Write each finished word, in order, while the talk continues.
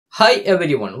Hi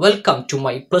everyone, welcome to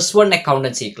my plus one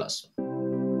accountancy class.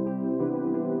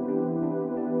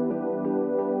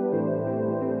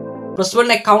 Plus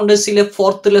one accountancy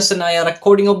fourth lesson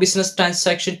recording of business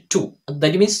transaction 2.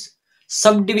 That means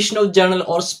subdivision of journal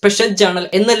or special journal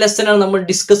എന്ന ലെസനാണ് നമ്മൾ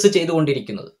discuss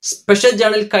ചെയ്തുകൊണ്ടിരിക്കുന്നത്. Special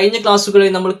journal കഴിഞ്ഞ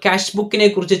ക്ലാസ്സുകളിൽ നമ്മൾ cash ബുക്കിനെ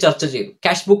കുറിച്ച് ചർച്ച ചെയ്തു.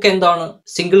 Cash book എന്താണ്?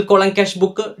 Single column cash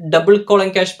book, double column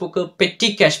cash book, petty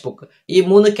cash book. ഈ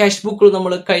മൂന്ന് ക്യാഷ് ബുക്കുകൾ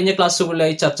നമ്മൾ കഴിഞ്ഞ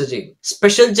ക്ലാസ്സുകളിലായി ചർച്ച ചെയ്തു.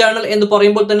 സ്പെഷ്യൽ ജേണൽ എന്ന്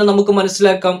പറയുമ്പോൾ തന്നെ നമുക്ക്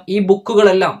മനസ്സിലാക്കാം ഈ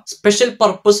ബുക്കുകളെല്ലാം സ്പെഷ്യൽ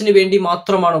പർപ്പസിന് വേണ്ടി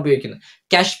മാത്രമാണ് ഉപയോഗിക്കുന്നത്.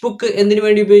 ക്യാഷ് ബുക്ക് എന്തിനു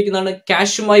വേണ്ടി ഉപയോഗിക്കുന്നതാണ്?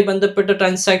 ക്യാഷുമായി ബന്ധപ്പെട്ട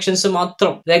ട്രാൻസാക്ഷൻസ്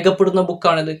മാത്രം രേഖപ്പെടുന്ന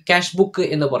ബുക്കാണിത് ക്യാഷ് ബുക്ക്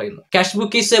എന്ന് പറയുന്നത്. Cash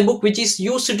book is A book which is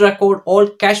used to record all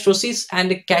cash receipts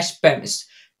and cash payments.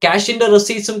 ക്യാഷിന്റെ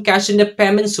റെസീറ്റ്സും ക്യാഷിന്റെ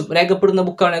പേയ്മെന്റ്സും രേഖപ്പെടുന്ന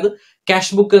ബുക്കാണിത്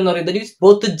cash book എന്ന് പറയുന്നത്.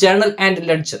 Both journal and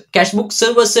ledger. Cash book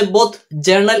servers A both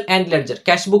journal and ledger.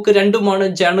 Cash book രണ്ടുമാണ്,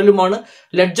 ജേണലുമാണ്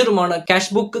ലെഡ്ജറുമാണ്.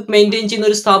 Cash book maintain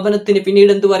ചെയ്യുന്ന ഒരു സ്ഥാപനത്തിന്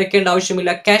പിന്നീട് എന്ത് വരയ്ക്കേണ്ട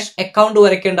ആവശ്യമില്ല? Cash account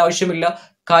വരയ്ക്കേണ്ട ആവശ്യമില്ല.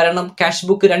 കാരണം ക്യാഷ്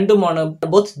ബുക്ക് രണ്ടുമാണ്,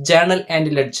 ബോത്ത് ജേണൽ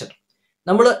ആൻഡ് ലെഡ്ജർ.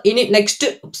 നമ്മൾ ഇനി നെക്സ്റ്റ്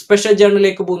സ്പെഷ്യൽ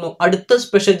ജേണലിലേക്ക് പോകുന്നു. അടുത്ത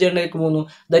സ്പെഷ്യൽ ജേണലിലേക്ക് പോകുന്നു.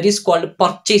 That is called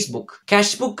purchase book.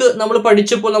 Cash book നമ്മൾ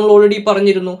പഠിച്ചപ്പോൾ നമ്മൾ ഓൾറെഡി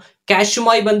പറഞ്ഞിരുന്നു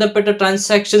ക്യാഷുമായി ബന്ധപ്പെട്ട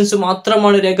ട്രാൻസാക്ഷൻസ്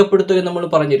മാത്രമാണ് രേഖപ്പെടുത്തുക എന്ന് നമ്മൾ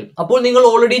പറഞ്ഞിരുന്നു. അപ്പോൾ നിങ്ങൾ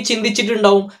ഓൾറെഡി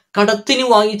ചിന്തിച്ചിട്ടുണ്ടാവും കടത്തിന്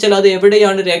വാങ്ങിച്ചാൽ അത്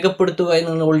എവിടെയാണ് രേഖപ്പെടുത്തുക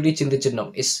എന്ന് നിങ്ങൾ ഓൾറെഡി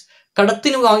ചിന്തിച്ചിട്ടുണ്ടാവും. യെസ്,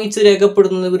 കടത്തിന് വാങ്ങിച്ച്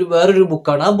രേഖപ്പെടുത്തുന്നത് ഒരു വേറൊരു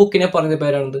ബുക്കാണ്. ആ ബുക്കിനെ പറഞ്ഞ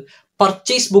പേരാണിത്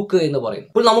പർച്ചേസ് ബുക്ക് എന്ന് പറയുന്നത്.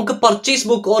 അപ്പോൾ നമുക്ക് purchase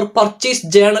book or purchase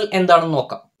journal എന്താണെന്ന്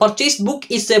നോക്കാം. Purchase book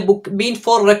is A book been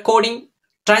four recording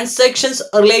transactions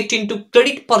relating to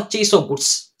credit purchase of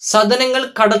goods. സാധനങ്ങൾ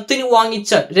കടത്തിന്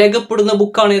വാങ്ങിച്ചാൽ രേഖപ്പെടുന്ന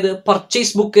ബുക്കാണ് ഇത്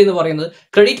പർച്ചേസ് ബുക്ക് എന്ന് പറയുന്നത്.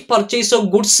 ക്രെഡിറ്റ് പർച്ചേസ് ഓഫ്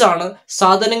ഗുഡ്സ് ആണ്.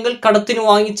 സാധനങ്ങൾ കടത്തിന്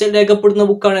വാങ്ങിച്ചാൽ രേഖപ്പെടുന്ന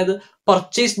ബുക്കാണ് ഇത്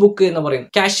പർച്ചേസ് ബുക്ക് എന്ന്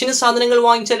പറയുന്നത്. ക്യാഷിന് സാധനങ്ങൾ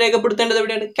വാങ്ങിച്ചാൽ രേഖപ്പെടുത്തേണ്ടത്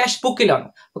എവിടെയാണ്? ക്യാഷ് ബുക്കിലാണ്.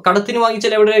 അപ്പൊ കടത്തിന്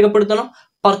വാങ്ങിച്ചാൽ എവിടെ രേഖപ്പെടുത്തണം?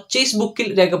 പർച്ചേസ് ബുക്കിൽ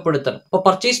രേഖപ്പെടുത്തണം. അപ്പൊ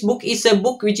purchase book is A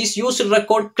book which is used to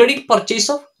record credit purchase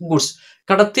of goods.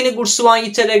 കടത്തിന് goods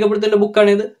വാങ്ങിച്ചാൽ രേഖപ്പെടുത്തേണ്ട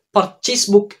ബുക്കാണ് ഇത് പർച്ചേസ്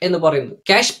ബുക്ക് എന്ന് പറയുന്നത്.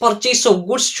 Cash purchase of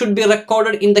goods should be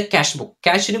recorded in the cash book.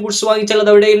 ക്യാഷിന് goods വാങ്ങിച്ചാൽ അത്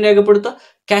എവിടെയും രേഖപ്പെടുത്തുക?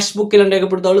 ക്യാഷ് ബുക്കിലാണ്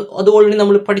രേഖപ്പെടുത്തുക. അത് ഓൾറെഡി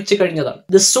നമ്മൾ പഠിച്ചു കഴിഞ്ഞതാണ്.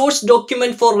 The source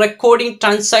document four recording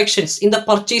transactions in the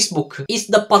purchase book is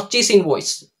the purchase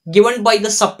invoice given by the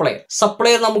supplier.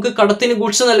 Supplier നമുക്ക് കടത്തിന്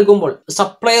ഗുഡ്സ് നൽകുമ്പോൾ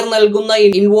സപ്ലയർ നൽകുന്ന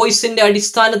ഇൻവോയ്സിന്റെ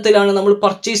അടിസ്ഥാനത്തിലാണ് നമ്മൾ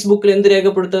പർച്ചേസ് ബുക്കിൽ എന്ത്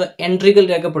രേഖപ്പെടുത്തുക? എൻട്രികൾ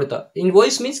രേഖപ്പെടുത്തുക.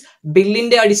 ഇൻവോയ്സ് മീൻസ്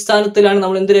ബില്ലിന്റെ അടിസ്ഥാനത്തിലാണ്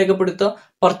നമ്മൾ എന്ത് രേഖപ്പെടുത്തുക?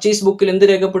 പർച്ചേസ് ബുക്കിൽ എന്ത്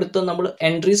രേഖപ്പെടുത്തുക? നമ്മൾ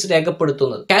എൻട്രീസ്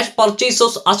രേഖപ്പെടുത്തുന്നത്. Cash purchase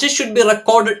of asset should be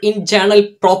recorded in journal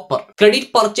proper.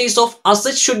 Credit purchase of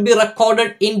asset should be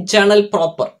recorded in journal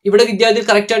proper. ഇവിടെ വിദ്യാർത്ഥികൾ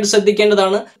കറക്റ്റ് ആയിട്ട്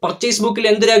ശ്രദ്ധിക്കേണ്ടതാണ്. പർച്ചേസ് ബുക്കിൽ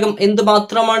എന്ത്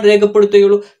മാത്രമാണ്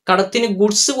രേഖപ്പെടുത്തുകയുള്ളൂ? കടത്തിന്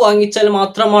ഗുഡ്സ് വാങ്ങിച്ചാൽ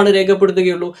മാത്രമാണ്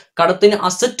രേഖപ്പെടുത്തുകയുള്ളൂ. കടത്തിന്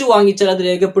അസറ്റ് വാങ്ങിച്ചാൽ അത്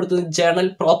രേഖപ്പെടുത്തുന്നത് ജേണൽ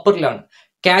പ്രോപ്പറിലാണ്.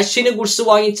 ക്യാഷിന് ഗുഡ്സ്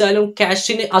വാങ്ങിച്ചാലും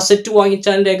ക്യാഷിന് അസറ്റ്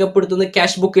വാങ്ങിച്ചാലും രേഖപ്പെടുത്തുന്നത്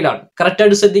ക്യാഷ് ബുക്കിലാണ്.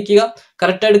 കറക്റ്റായിട്ട് ശ്രദ്ധിക്കുക,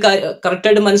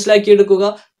 കറക്റ്റായിട്ട് മനസ്സിലാക്കിയെടുക്കുക.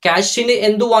 ക്യാഷിന്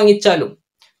എന്തു വാങ്ങിച്ചാലും,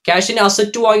 ക്യാഷിന്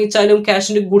അസറ്റ് വാങ്ങിച്ചാലും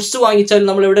ക്യാഷിന് ഗുഡ്സ് വാങ്ങിച്ചാലും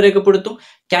നമ്മൾ എവിടെ രേഖപ്പെടുത്തും?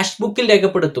 ക്യാഷ് ബുക്കിൽ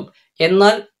രേഖപ്പെടുത്തും.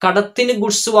 എന്നാൽ കടത്തിന്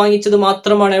ഗുഡ്സ് വാങ്ങിച്ചത്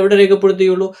മാത്രമാണ് എവിടെ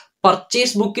രേഖപ്പെടുത്തുകയുള്ളൂ?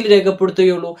 പർച്ചേസ് ബുക്കിൽ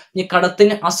രേഖപ്പെടുത്തുകയുള്ളൂ. ഇനി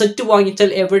കടത്തിന് അസറ്റ് വാങ്ങിച്ചാൽ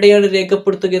എവിടെയാണ്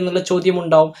രേഖപ്പെടുത്തുക എന്നുള്ള ചോദ്യം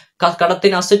ഉണ്ടാവും.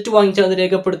 കടത്തിന് അസറ്റ് വാങ്ങിച്ചാൽ അത്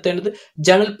രേഖപ്പെടുത്തേണ്ടത്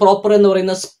ജേണൽ പ്രോപ്പർ എന്ന്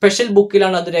പറയുന്ന സ്പെഷ്യൽ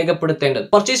ബുക്കിലാണ് അത് രേഖപ്പെടുത്തേണ്ടത്.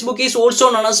 Purchase book is also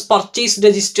known as purchase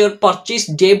register, purchase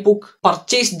day book,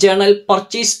 purchase journal,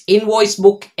 purchase invoice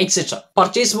book etcetera.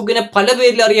 Purchase ബുക്കിനെ പല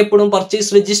പേരിൽ അറിയപ്പെടും. Purchase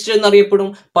register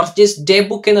എന്നറിയപ്പെടും, purchase day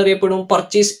book എന്നറിയപ്പെടും,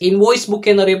 purchase invoice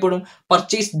book എന്നറിയപ്പെടും,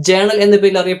 purchase journal എന്ന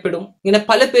പേരിൽ അറിയപ്പെടും. ഇങ്ങനെ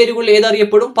പല പേരുകൾ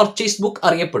ഏതറിയപ്പെടും? Purchase book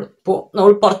അറിയപ്പെടും. ഇപ്പോൾ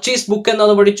നമ്മൾ പർച്ചേസ് ബുക്ക്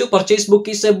എന്താണെന്ന് പഠിച്ചു. Purchase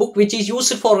book is A book which is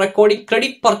used for recording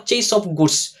credit purchase of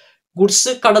goods.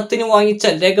 Goods കടത്തിന്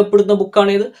വാങ്ങിച്ചാൽ രേഖപ്പെടുത്തുന്ന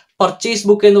ബുക്കാണ് ഇത് പർച്ചേസ്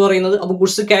ബുക്ക് എന്ന് പറയുന്നത്. അപ്പൊ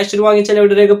ഗുഡ്സ് ക്യാഷിന് വാങ്ങിച്ചാൽ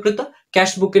എവിടെ രേഖപ്പെടുത്തുക?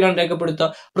 ക്യാഷ് ബുക്കിലാണ് രേഖപ്പെടുത്തുക.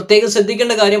 പ്രത്യേകം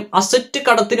ശ്രദ്ധിക്കേണ്ട കാര്യം, അസറ്റ്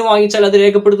കടത്തിന് വാങ്ങിച്ചാൽ അത്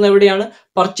രേഖപ്പെടുത്തുന്നത് എവിടെയാണ്?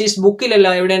 പർച്ചേസ് ബുക്കിലല്ല.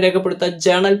 എവിടെയാണ് രേഖപ്പെടുത്തുക?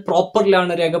 ജേണൽ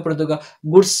പ്രോപ്പറിലാണ് രേഖപ്പെടുത്തുക.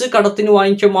 ഗുഡ്സ് കടത്തിന്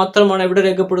വാങ്ങിക്കുക മാത്രമാണ് എവിടെ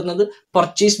രേഖപ്പെടുന്നത്?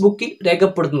 പർച്ചേസ് ബുക്കിൽ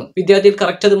രേഖപ്പെടുത്തുന്നത്. വിദ്യാർത്ഥികൾ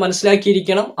കറക്റ്റ് അത്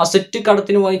മനസ്സിലാക്കിയിരിക്കണം. അസറ്റ്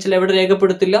കടത്തിന് വാങ്ങിച്ചാൽ എവിടെ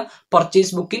രേഖപ്പെടുത്തില്ല?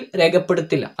 പർച്ചേസ് ബുക്കിൽ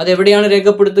രേഖപ്പെടുത്തില്ല. അത് എവിടെയാണ്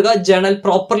രേഖപ്പെടുത്തുക? ജേണൽ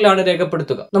പ്രോപ്പറിലാണ്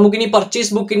രേഖപ്പെടുത്തുക. നമുക്കിനി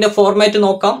പർച്ചേസ് ബുക്കിന്റെ ഫോർമാറ്റ്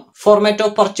നോക്കാം. Format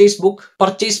of purchase book.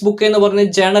 Purchase book എന്ന്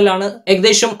പറയുന്നത് ജേണൽ ആണ്.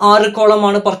 ഏകദേശം 6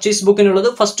 കോളമാണ് purchase ബുക്കിനുള്ളത്.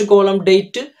 First column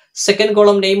date, second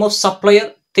column name of supplier,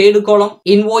 third column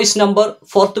invoice number,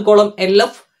 fourth column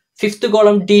LF, fifth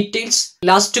column details,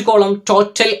 last column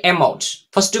total amount.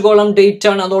 First column date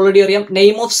ആണ്, അത് already അറിയാം.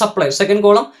 Name of supplier, second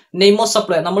column name of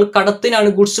supplier. നമ്മൾ കടത്തിനാണ്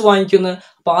goods വാങ്ങിക്കുന്നത്.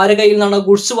 അപ്പൊ ആരുടെ കയ്യിൽ നിന്നാണ്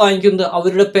goods വാങ്ങിക്കുന്നത്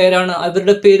അവരുടെ പേരാണ്,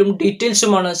 അവരുടെ പേരും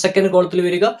ഡീറ്റെയിൽസുമാണ് സെക്കൻഡ് കോളത്തിൽ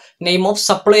വരിക. നെയിം ഓഫ്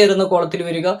സപ്ലയർ എന്ന കോളത്തിൽ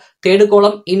വരിക. Third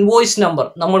column invoice number.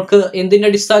 നമ്മൾക്ക് എന്തിന്റെ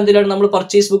അടിസ്ഥാനത്തിലാണ് നമ്മൾ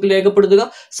പർച്ചേസ് ബുക്കിൽ രേഖപ്പെടുത്തുക?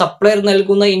 സപ്ലയർ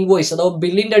നൽകുന്ന ഇൻവോയ്സ് അഥവാ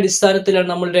ബില്ലിന്റെ അടിസ്ഥാനത്തിലാണ്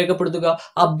നമ്മൾ രേഖപ്പെടുത്തുക.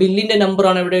 ആ ബില്ലിന്റെ നമ്പർ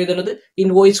ആണ് ഇവിടെ എഴുതേണ്ടത്,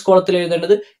 ഇൻവോയ്സ് കോളത്തിൽ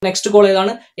എഴുതേണ്ടത്. നെക്സ്റ്റ് കോളം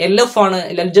ഏതാണ്? LF ആണ്,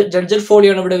 ലെഡ്ജർ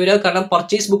ഫോളിയോ ആണ് ഇവിടെ വരിക. കാരണം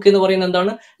പർച്ചേസ് ബുക്ക് എന്ന് പറയുന്നത്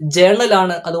എന്താണ്? ജേർണൽ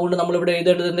ആണ്. അതുകൊണ്ട് നമ്മൾ ഇവിടെ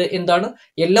എഴുതേണ്ടത് എന്താണ്?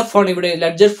 LF ആണ്. ഇവിടെ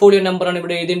ലെഡ്ജർ ഫോളിയോ നമ്പർ ആണ്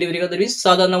ഇവിടെ എഴുതേണ്ടി വരിക. ദാറ്റ് മീൻസ്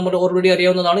സാധാരണ നമ്മൾ ഓൾറെഡി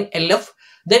അറിയാവുന്നതാണ് LF.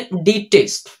 ദെൻ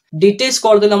ഡീറ്റെയിൽസ്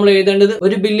കോളത്തിൽ നമ്മൾ എഴുതേണ്ടത്,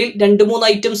 ഒരു ബില്ലിൽ 2-3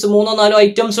 ഐറ്റംസ്, 3-4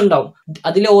 ഐറ്റംസ് ഉണ്ടാവും.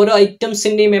 അതിലെ ഓരോ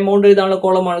ഐറ്റംസിന്റെയും എമൗണ്ട് എഴുതാനുള്ള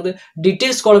കോളമാണിത്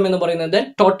ഡീറ്റെയിൽസ് കോളം എന്ന് പറയുന്നത്. ദെൻ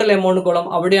ടോട്ടൽ എമൗണ്ട് കോളം,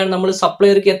 അവിടെയാണ് നമ്മൾ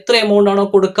സപ്ലയർക്ക് എത്ര എമൗണ്ട് ആണോ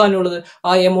കൊടുക്കാനുള്ളത്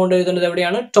ആ എമൗണ്ട് എഴുതേണ്ടത്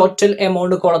എവിടെയാണ്? Total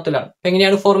amount കോളത്തിലാണ്.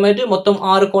 എങ്ങനെയാണ് ഫോർമാറ്റ്? മൊത്തം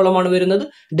 6 കോളമാണ് വരുന്നത്.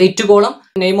 Date column,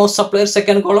 name of supplier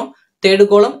second column, third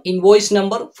column invoice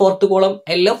number, fourth column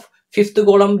LF, fifth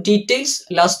column details,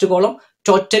 last column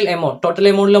total amount. Total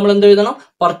എമൗണ്ടിൽ നമ്മൾ എന്ത് എഴുതണം?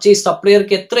 പർച്ചേസ്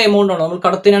സപ്ലയർക്ക് എത്ര എമൗണ്ട് ആണോ, നമ്മൾ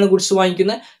കടത്തിനാണ് ഗുഡ്സ്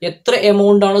വാങ്ങിക്കുന്നത്, എത്ര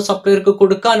എമൗണ്ട് ആണോ സപ്ലയർക്ക്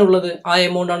കൊടുക്കാനുള്ളത് ആ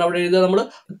എമൗണ്ട് ആണ് അവിടെ എഴുതുക. നമ്മൾ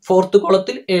ഫോർത്ത്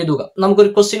കോളത്തിൽ എഴുതുക.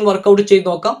 നമുക്കൊരു ക്വസ്റ്റ്യൻ വർക്ക്ഔട്ട് ചെയ്ത്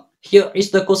നോക്കാം. Here is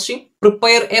the question.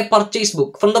 Prepare a purchase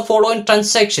book from the following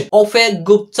transaction of a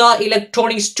Gupta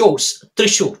Electronic Stores,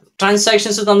 Thrissur.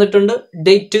 Transactions തന്നിട്ടുണ്ട്.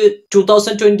 Date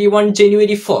 2021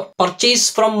 January 4. Purchase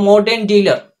from modern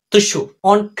dealer Thrissur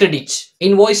on credit.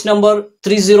 Invoice number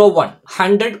 301.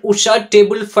 100 Usha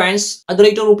table fans at the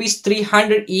rate of rupees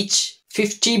 300 each.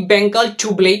 50 Bengal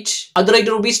tubelite at the rate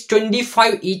of rupees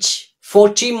 25 each.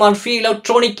 40 Murphy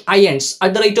electronic irons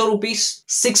at the rate of rupees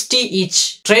 60 each.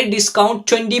 Trade discount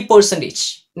 20%.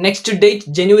 Next date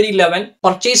January 11.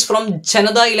 Purchase from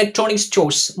Janata Electronic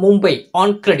Stores, Mumbai on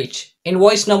credit.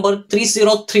 Invoice number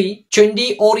 303. 20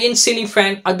 Orient ceiling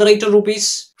fan at the rate of rupees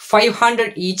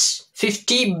 500 each.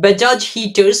 50 Bajaj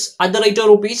heaters at the rate of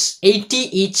rupees 80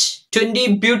 each. 20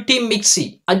 beauty mixie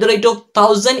at the rate of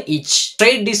 1000 each.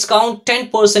 Trade discount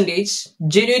 10%.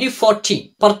 January 14.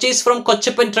 Purchase from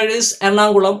Kochappan Traders,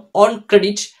 Ernakulam on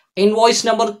credit. Invoice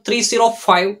number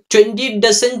 305. 20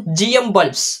 dozen GM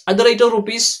bulbs at the rate of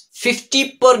rupees 50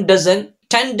 per dozen.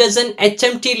 10 dozen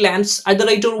HMT lamps at the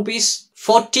rate of rupees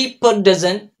 40 per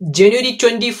dozen. January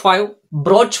 25.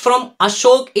 Brought from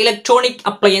Ashok Electronic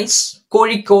Appliance,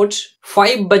 Kozhikode.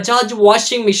 5 Bajaj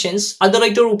washing machines at the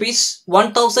rate of rupees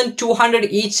 1200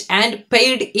 each and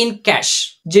paid in cash.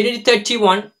 January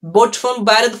 31. Bought from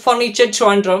Bharat Furniture,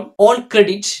 Trivandrum on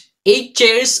credit. 8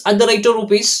 chairs at the rate of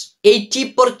rupees 80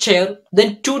 per chair.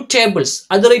 Then 2 tables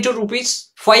at the rate of rupees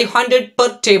 500 per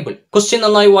table. Question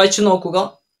നന്നായി വായിച്ചു നോക്കുക.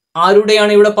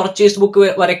 ആരുടെയാണ് ഇവിടെ purchase book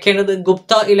വരയ്ക്കേണ്ടത്?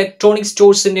 Gupta electronic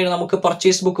സ്റ്റോഴ്സിന്റെയാണ് നമുക്ക്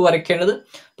purchase book വരയ്ക്കേണ്ടത്.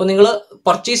 അപ്പൊ നിങ്ങൾ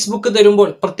purchase book തരുമ്പോൾ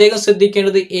പ്രത്യേകം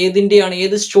ശ്രദ്ധിക്കേണ്ടത് ഏതിന്റെയാണ്,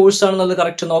 ഏത് സ്റ്റോഴ്സ് ആണെന്നുള്ളത്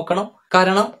കറക്റ്റ് നോക്കണം.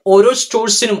 കാരണം ഓരോ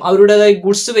സ്റ്റോഴ്സിനും അവരുടേതായ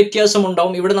ഗുഡ്സ് വ്യത്യാസം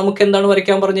ഉണ്ടാവും. ഇവിടെ നമുക്ക് എന്താണ്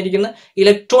വരയ്ക്കാൻ പറഞ്ഞിരിക്കുന്നത്?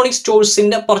 ഇലക്ട്രോണിക്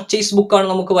സ്റ്റോഴ്സിന്റെ പർച്ചേസ് ബുക്കാണ്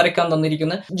നമുക്ക് വരയ്ക്കാൻ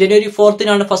തന്നിരിക്കുന്നത്. January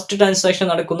 4th ഫസ്റ്റ് ട്രാൻസാക്ഷൻ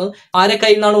നടക്കുന്നത്. ആരെ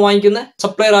കയ്യിൽ നിന്നാണ് വാങ്ങിക്കുന്നത്?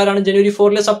 സപ്ലയർ ആരാണ് January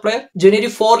 4ലെ സപ്ലയർ?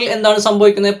 January 4ൽ എന്താണ്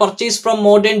സംഭവിക്കുന്നത്? Purchase from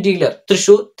modern dealer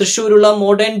തൃശ്ശൂരുള്ള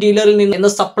modern ഡീലറിൽ നിന്ന്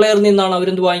എന്ന സപ്ലയറിൽ നിന്നാണ്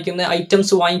അവരെന്ത് വാങ്ങിക്കുന്നത്?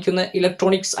 ഐറ്റംസ് വാങ്ങിക്കുന്നത്,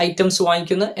 ഇലക്ട്രോണിക്സ് ഐറ്റംസ്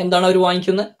വാങ്ങിക്കുന്നത്. എന്താണ് അവർ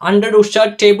വാങ്ങിക്കുന്നത്? 100 ഉഷ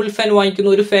ടേബിൾ ഫാൻ വാങ്ങിക്കുന്നു,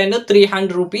 ഒരു ഫാന്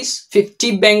 300 rupees. 50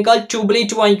 ബംഗാൾ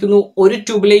ട്യൂബ്ലൈറ്റ് വാങ്ങിക്കുന്നു, ഒരു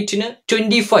ട്യൂബ്ലൈറ്റിന്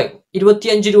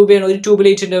 25 രൂപയാണ് ഒരു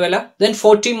ട്യൂബ്ലൈറ്റിന്റെ വില. ദെൻ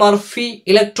 40 മർഫി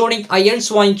ഇലക്ട്രോണിക്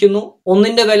അയൺസ് വാങ്ങിക്കുന്നു,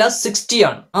 ഒന്നിന്റെ വില 60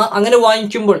 ആണ്. അങ്ങനെ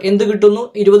വാങ്ങിക്കുമ്പോൾ എന്ത് കിട്ടുന്നു?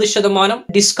 20%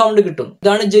 ഡിസ്കൗണ്ട് കിട്ടുന്നു.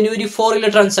 ഇതാണ് January 4ലെ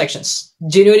transactions.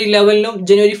 January 11ലും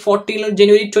January 14ലും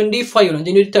January 25ലും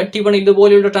January 31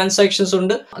 ഇതുപോലെയുള്ള ട്രാൻസാക്ഷൻസ്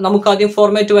ഉണ്ട്. നമുക്ക് ആദ്യം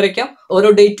ഫോർമാറ്റ് വരയ്ക്കാം.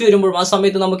 ഓരോ ഡേറ്റ് വരുമ്പോഴും ആ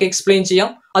സമയത്ത് നമുക്ക് എക്സ്പ്ലെയിൻ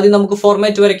ചെയ്യാം. ആദ്യം നമുക്ക്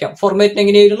ഫോർമാറ്റ് വരയ്ക്കാം. ഫോർമാറ്റിന്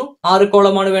എങ്ങനെയായിരുന്നു? 6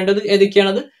 കോളമാണ് വേണ്ടത്.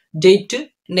 ഏതൊക്കെയാണത്? Date,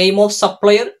 name of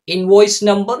supplier, invoice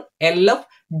number, LF,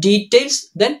 details,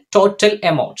 then total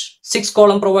amount. 6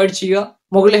 column provide ചെയ്യുക.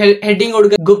 മുകളിൽ ഹെഡിങ്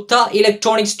കൊടുക്കുക, Gupta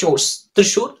electronic stores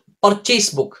Thrissur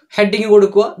purchase book. Heading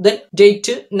കൊടുക്കുക. Then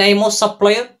date, name of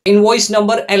supplier, invoice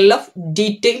number, LF,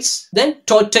 details, then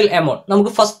total amount.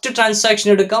 നമുക്ക് first transaction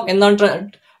എടുക്കാം. എന്നാണ്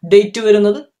date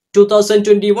വരുന്നത്?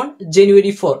 2021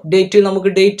 January 4. Date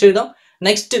നമുക്ക് date എഴുതാം.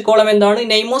 നെക്സ്റ്റ് കോളം എന്താണ്?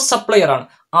 നെയിം ഓഫ് സപ്ലയർ ആണ്.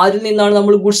 ആരിൽ നിന്നാണ്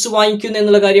നമ്മൾ ഗുഡ്സ് വാങ്ങിക്കുന്നത്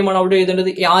എന്നുള്ള കാര്യമാണ് അവിടെ എഴുതേണ്ടത്.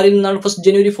 ആരിൽ നിന്നാണ് ഫസ്റ്റ്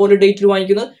January 4 ഡേറ്റിൽ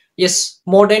വാങ്ങിക്കുന്നത്? Yes,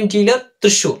 modern dealer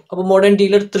Thrissur. അപ്പൊ മോഡേൺ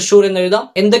ഡീലർ തൃശൂർ എന്ന് എഴുതാം.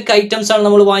 എന്തൊക്കെ ഐറ്റംസ് ആണ്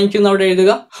നമ്മൾ വാങ്ങിക്കുന്നത് അവിടെ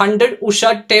എഴുതുക. 100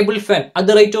 Usha table fan at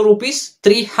the rate of rupees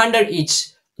 300 each.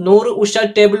 100 Usha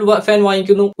table fan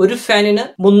വാങ്ങിക്കുന്നു, ഒരു ഫാനിന്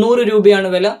 300 രൂപയാണ്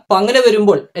വില. അപ്പൊ അങ്ങനെ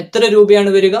വരുമ്പോൾ എത്ര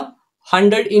രൂപയാണ് വരിക?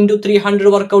 100 into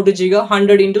 300 വർക്ക്ഔട്ട് ചെയ്യുക.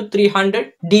 100 into 300.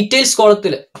 ഡീറ്റെയിൽസ്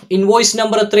കോളത്തിൽ ഇൻവോയ്സ്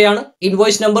നമ്പർ എത്രയാണ്?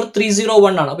 ഇൻവോയ്സ് നമ്പർ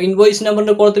 301 ആണ്. അപ്പൊ ഇൻവോയ്സ്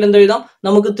നമ്പറിന്റെ കോളത്തിൽ എന്ത് എഴുതാം?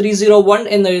 നമുക്ക് 301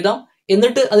 എന്ന് എഴുതാം.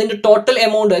 എന്നിട്ട് അതിന്റെ ടോട്ടൽ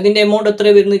എമൗണ്ട്, അതിന്റെ എമൗണ്ട് എത്ര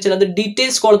വരുന്നത് വെച്ചാൽ അത്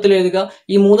ഡീറ്റെയിൽസ് കോളത്തിൽ എഴുതുക.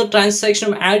 ഈ 3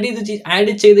 ട്രാൻസാക്ഷനും ആഡ്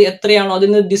ചെയ്ത് എത്രയാണോ അതിൽ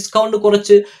നിന്ന് ഡിസ്കൗണ്ട്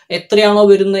കുറച്ച് എത്രയാണോ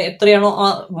വരുന്നത്, എത്രയാണോ ആ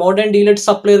മോഡേൺ ഡീലർ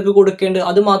സപ്ലയർക്ക് കൊടുക്കേണ്ടത്,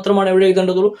 അത് മാത്രമാണ് എവിടെ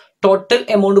എഴുതേണ്ടതുള്ളൂ, ടോട്ടൽ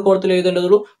എമൗണ്ട് കോളത്തിൽ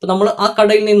എഴുതേണ്ടതുള്ളൂ. അപ്പൊ നമ്മൾ ആ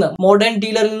കടയിൽ നിന്ന്, മോഡേൺ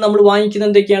ഡീലറിൽ നിന്ന് നമ്മൾ വാങ്ങിക്കുന്ന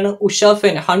എന്തൊക്കെയാണ്, ഉഷ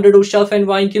ഫാൻ 100 ഉഷ ഫാൻ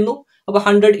വാങ്ങിക്കുന്നു. അപ്പൊ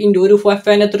 100 ഇൻറ്റു ഒരു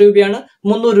ഫാൻ എത്ര രൂപയാണ്,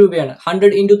 300 രൂപയാണ്.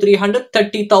 100 ഇൻറ്റു 300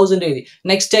 30,000 എഴുതി.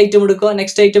 നെക്സ്റ്റ് ഐറ്റം എടുക്കുക.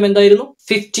 നെക്സ്റ്റ് ഐറ്റം എന്തായിരുന്നു,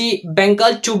 50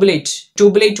 ബംഗാൾ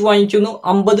ട്യൂബ്ലൈറ്റ് വാങ്ങിക്കുന്നു.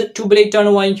 50 ട്യൂബ്ലൈറ്റ് ആണ്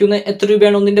വാങ്ങിക്കുന്നത്. എത്ര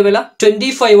രൂപയാണ് ഒന്നിന്റെ വില,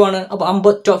 25 ആണ്. അപ്പൊ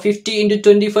 50 ഇൻറ്റു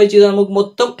 25 ചെയ്താൽ നമുക്ക്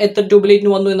മൊത്തം എത്ര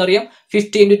ട്യൂബ്ലൈറ്റിന് വന്നു എന്നറിയാം.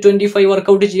 50 ഇൻറ്റു 25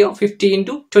 വർക്ക്ഔട്ട് ചെയ്യാം. 50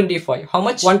 ഇൻറ്റു 25 ഹൗ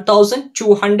മച്ച്,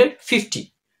 1250.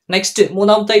 നെക്സ്റ്റ്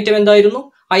മൂന്നാമത്തെ ഐറ്റം എന്തായിരുന്നു,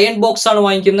 അയൺ ബോക്സ് ആണ്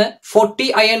വാങ്ങിക്കുന്നത്. 40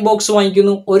 അയൺ ബോക്സ്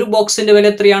വാങ്ങിക്കുന്നു. ഒരു ബോക്സിന്റെ വില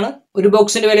എത്രയാണ്,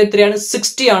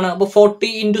 60 ആണ്. അപ്പൊ 40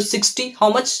 ഇൻറ്റു 60 ഹൗ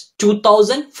മച്ച്,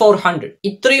 2400.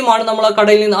 ഇത്രയുമാണ് നമ്മൾ ആ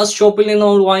കടയിൽ നിന്ന്, ആ ഷോപ്പിൽ നിന്ന്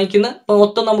നമ്മൾ വാങ്ങിക്കുന്നത്. അപ്പൊ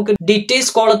മൊത്തം നമുക്ക്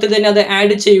ഡീറ്റെയിൽസ് കോളത്തിൽ തന്നെ അത്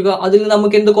ആഡ് ചെയ്യുക. അതിൽ നിന്ന്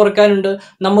നമുക്ക് എന്ത് കുറയ്ക്കാനുണ്ട്,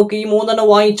 നമുക്ക് ഈ 3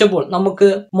 വാങ്ങിച്ചപ്പോൾ നമുക്ക്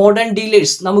മോഡേൺ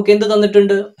ഡീലേഴ്സ് നമുക്ക് എന്ത്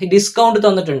തന്നിട്ടുണ്ട്, ഡിസ്കൗണ്ട്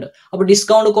തന്നിട്ടുണ്ട്. അപ്പൊ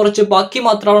ഡിസ്കൗണ്ട് കുറച്ച് ബാക്കി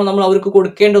മാത്രമാണ് നമ്മൾ അവർക്ക്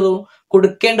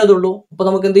കൊടുക്കേണ്ടതുള്ളൂ. അപ്പൊ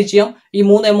നമുക്ക് എന്ത് ചെയ്യാം, ഈ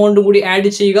 3 എമൗണ്ടും കൂടി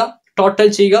ആഡ് ചെയ്യുക, ടോട്ടൽ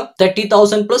ചെയ്യുക.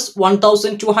 30,000 പ്ലസ്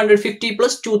 1,250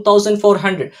 പ്ലസ്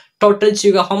 2,400 ടോട്ടൽ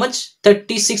ചെയ്യുക. How much,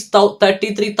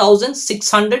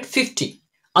 33,650.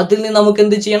 അതിൽ നിന്ന് നമുക്ക്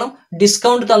എന്ത് ചെയ്യണം,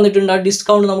 ഡിസ്കൗണ്ട് തന്നിട്ടുണ്ട്. ആ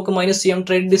ഡിസ്കൗണ്ട് നമുക്ക് മൈനസ് ചെയ്യണം.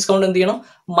 ട്രേഡ് ഡിസ്കൗണ്ട് എന്ത് ചെയ്യണം,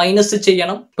 മൈനസ്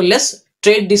ചെയ്യണം. Plus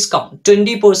trade discount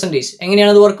 20%.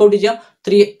 എങ്ങനെയാണ് അത് വർക്ക്ഔട്ട് ചെയ്യുക,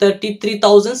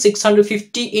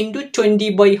 33,650 ഇൻറ്റു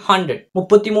 20/100,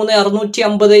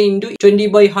 33,650 ഇൻറ്റു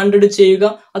 20/100 ചെയ്യുക.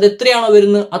 അത് എത്രയാണോ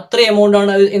വരുന്നത് അത്ര എമൗണ്ട്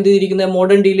ആണ് എന്ത് ചെയ്തിരിക്കുന്നത്,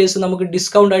 മോഡേൺ ഡീലേഴ്സ് നമുക്ക്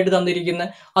ഡിസ്കൗണ്ട് ആയിട്ട് തന്നിരിക്കുന്നത്.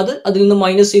 അത് അതിൽ നിന്ന്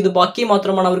മൈനസ് ചെയ്ത് ബാക്കി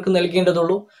മാത്രമാണ് അവർക്ക്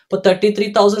നൽകേണ്ടതുള്ളൂ. അപ്പൊ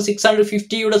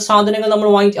 33,650യുടെ സാധനങ്ങൾ നമ്മൾ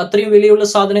അത്രയും വിലയുള്ള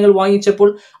സാധനങ്ങൾ വാങ്ങിച്ചപ്പോൾ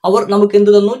അവർ നമുക്ക്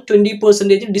എന്ത് തന്നു,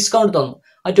 20% ഡിസ്കൗണ്ട് തന്നു.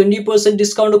 ആ 20%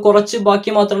 ഡിസ്കൗണ്ട് കുറച്ച്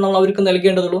ബാക്കി മാത്രം നമ്മൾ അവർക്ക്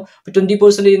നൽകേണ്ടതുള്ളൂ.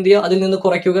 20% എന്ത് ചെയ്യുക, അതിൽ നിന്ന്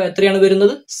കുറയ്ക്കുക. എത്രയാണ്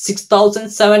വരുന്നത്,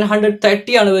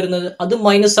 6,730 ആണ് വരുന്നത്. അത്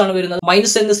മൈനസ് ആണ് വരുന്നത്.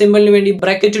 മൈനസ് എന്ന സിമ്പലിന് വേണ്ടി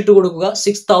ബ്രാക്കറ്റ് ഇട്ട് കൊടുക്കുക.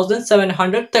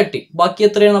 6,730. ബാക്കി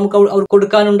എത്രയാണ് നമുക്ക് അവർ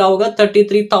കൊടുക്കാനുണ്ടാവുക,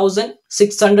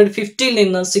 33,650ൽ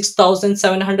നിന്ന്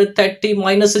 6,730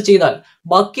 മൈനസ് ചെയ്താൽ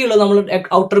ബാക്കിയുള്ള നമ്മൾ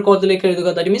ഔട്ടർ കോളത്തിലേക്ക് എഴുതുക.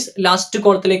 ദാറ്റ് മീൻസ് ലാസ്റ്റ്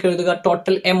കോളത്തിലേക്ക് എഴുതുക.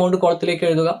 ടോട്ടൽ എമൗണ്ട് കോളത്തിലേക്ക്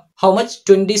എഴുതുക. How much,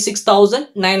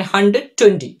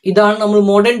 26,920. ഇതാണ് നമ്മൾ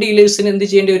മോഡേൺ ഡീലേഴ്സിന് എന്ത്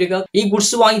ചെയ്യേണ്ടി വരിക, ഈ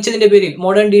ഗുഡ്സ് വാങ്ങിച്ചതിന്റെ പേരിൽ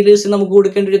മോഡേൺ ഡീലേഴ്സിന് നമുക്ക്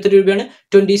കൊടുക്കേണ്ട എത്ര രൂപയാണ്,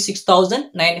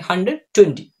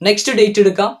 26,920. നെക്സ്റ്റ് ഡേറ്റ്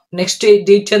എടുക്കാം. നെക്സ്റ്റ്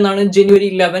ഡേറ്റ് എന്നാണ് January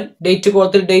 11. ഡേറ്റ്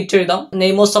കോളത്തിൽ ഡേറ്റ് എഴുതാം.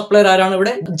 നെയിം ഓഫ് സപ്ലയർ ആരാണ്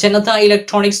ഇവിടെ, ജനത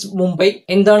ഇലക്ട്രോണിക്സ് മുംബൈ.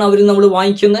 എന്താണ് അവർ നമ്മൾ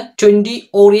വാങ്ങിക്കുന്നത്, 20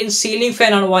 ഓറിയൻ സീലിംഗ്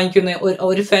ഫാൻ ആണ് വാങ്ങിക്കുന്നത്.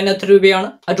 ഒരു ഫാൻ എത്ര രൂപയാണ്,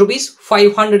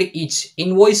 ₹500 ഈച്ച്.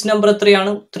 ഇൻവോയ്സ് നമ്പർ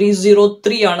എത്രയാണ്,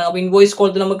 303 ആണ്. അപ്പൊ ഇൻവോയ്സ്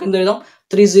കോളത്തിൽ നമുക്ക് എന്ത് എഴുതാം,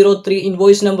 303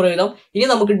 ഇൻവോയ്സ് നമ്പർ എഴുതാം. ഇനി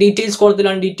നമുക്ക് ഡീറ്റെയിൽസ്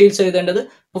കോളത്തിലാണ് ഡീറ്റെയിൽസ് എഴുതേണ്ടത്.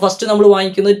 അപ്പോൾ ഫസ്റ്റ് നമ്മൾ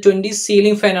വാങ്ങിക്കുന്നത് 20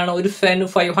 സീലിംഗ് ഫാൻ ആണ്. ഒരു ഫാന്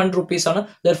 500 rupees ആണ്.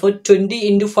 Therefore 20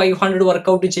 into 500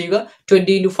 വർക്ക്ഔട്ട് ചെയ്യുക.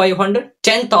 20 into 500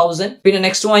 10,000. പിന്നെ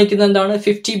നെക്സ്റ്റ് വാങ്ങിക്കുന്നത് എന്താണ്,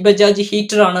 50 ബജാജ്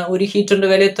ഹീറ്റർ ആണ്. ഒരു ഹീറ്ററിന്റെ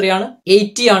വില എത്രയാണ്,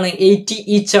 80 ആണ്. 80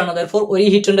 ഈച്ച് ആണ്. Therefore ഒരു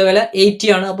ഹീറ്ററിന്റെ വില 80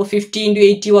 ആണ്. അപ്പോൾ 50 into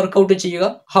 80 വർക്ക്ഔട്ട് ചെയ്യുക.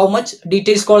 ഹൗ മച്ച്,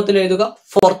 ഡീറ്റെയിൽസ് കോളത്തിൽ എഴുതുക,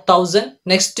 4,000.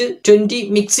 നെക്സ്റ്റ് 20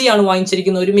 മിക്സി ആണ്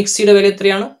വാങ്ങിച്ചിരിക്കുന്നത്. ഒരു മിക്സിയുടെ വില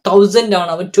എത്രയാണ്, 1000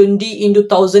 ആണ്. അപ്പോൾ 20 into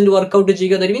 1000 വർക്ക്ഔട്ട്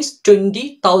ചെയ്യുക. That means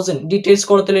 20,000. ഡീറ്റെയിൽസ്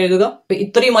കോളത്തിൽ എഴുതുക.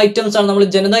 ഇത്രയും ഐറ്റംസ് ആണ് നമ്മൾ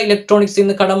ജനത ഇലക്ട്രോണിക്സിൽ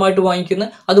നിന്ന് കടമായിട്ട് വാങ്ങിക്കുന്നത്.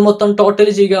 അത് മൊത്തം ടോട്ടൽ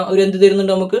ചെയ്യുക. അവർ എന്ത്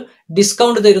തരുന്നുണ്ട്, നമുക്ക്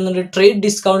ഡിസ്കൗണ്ട് തരുന്നുണ്ട്, ട്രേഡ്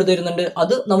ഡിസ്കൗണ്ട് തരുന്നുണ്ട്.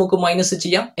 അത് നമുക്ക് മൈനസ്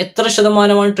ചെയ്യാം. എത്ര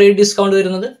ശതമാനമാണ് ട്രേഡ് ഡിസ്കൗണ്ട്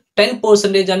തരുന്നത്,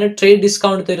 10% ആണ് ട്രേഡ്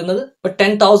ഡിസ്കൗണ്ട് തരുന്നത്.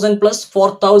 10,000 പ്ലസ്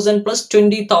 4,000 പ്ലസ്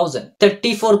 20,000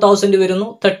 34,000 വരുന്നു.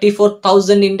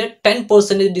 34,000ന്റെ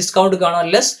 10% ഡിസ്കൗണ്ട് കാണാം.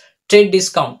 Less trade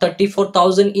discount,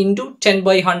 34,000 into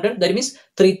 10/100, that means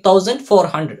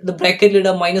 3,400. ഇത്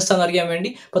ബ്രാക്കറ്റിലിടുക, മൈനസ് എന്നറിയാൻ വേണ്ടി.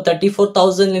 അപ്പോൾ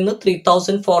 34,000 നിന്ന്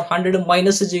 3,400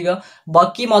 മൈനസ് ചെയ്യുക.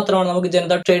 ബാക്കി മാത്രമാണ് നമുക്ക്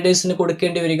ജനത ട്രേഡേഴ്സിന്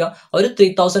കൊടുക്കേണ്ടി വരിക. അവർ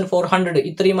 3,400.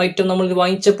 ഇത്രയും ഐറ്റം നമ്മൾ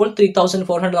വാങ്ങിച്ചപ്പോൾ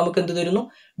 3,400 നമുക്ക് എന്ത് തരുന്നു,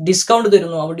 ഡിസ്കൗണ്ട്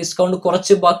തരുന്നു. അവർ ഡിസ്കൗണ്ട്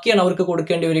കുറച്ച് ബാക്കിയാണ് അവർക്ക്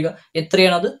കൊടുക്കേണ്ടി വരിക.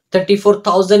 എത്രയാണത്,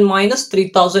 34,000 മൈനസ്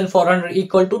 3,400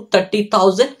 ഈക്വൽ ടു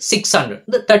 30,600.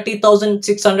 ഇത്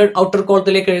 30,600 ഔട്ടർ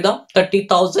കോളത്തിലേക്ക് എഴുതാം.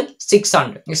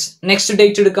 30,600. നെക്സ്റ്റ്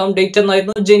ഡേറ്റ് എടുക്കാം. ഡേറ്റ്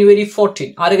എന്നായിരുന്നു, January 14.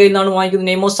 ആരുടെ കയ്യിൽ നിന്നാണ് വാങ്ങിക്കുന്നത്,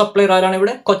 നെയിം ഓഫ് സപ്ലയർ ആരാണ്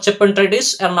ഇവിടെ, Kochappan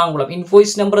traders Ernakulam.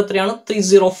 Invoice number എത്രയാണ്,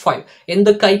 305.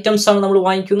 എന്തൊക്കെ ഐറ്റംസ് ആണ് നമ്മൾ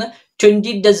വാങ്ങിക്കുന്നത്,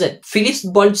 20 ഡസൻ ഫിലിപ്സ്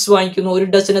ബൾബ്സ് വാങ്ങിക്കുന്നു. ഒരു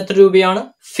ഡസൻ എത്ര രൂപയാണ്,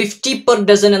 50 per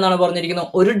ഡസൻ എന്നാണ് പറഞ്ഞിരിക്കുന്നത്.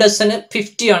 ഒരു ഡസന്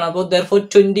 50 ആണ്. അപ്പോൾ therefore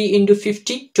 20 into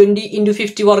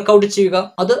 50 വർക്ക്ഔട്ട് ചെയ്യുക.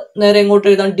 അത് നേരെ എങ്ങോട്ട്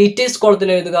എഴുതാം, ഡീറ്റെയിൽസ് കോളത്തിൽ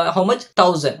എഴുതുക. How much,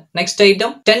 1000. Next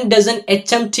item, 10 dozen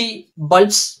HMT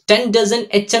bulbs, 10 dozen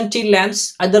HMT lamps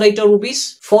at the rate of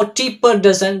 ₹40 per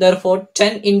dozen. therefore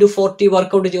 10 into 40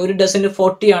 workout ചെയ്യുക. ഒരു ഡസന്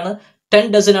 40 ആണ്, 10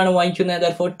 ഡസൻ ആണ് വാങ്ങിക്കുന്നത്.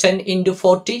 therefore 10 into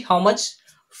 40 ഹൗ മച്ച്,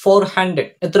 1400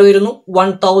 എത്ര വരുന്നു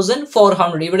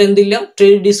 1400. ഇവിടെ എന്തില്ല,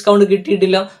 ട്രേഡ് ഡിസ്കൗണ്ട്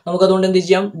കിട്ടിയിട്ടില്ല. നമുക്ക് അതുകൊണ്ട് എന്ത്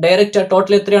ചെയ്യാം, ഡയറക്റ്റ്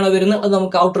ടോട്ടൽ എത്രയാണോ വരുന്നത് അത്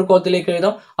നമുക്ക് ഔട്ടർ കോളത്തിലേക്ക്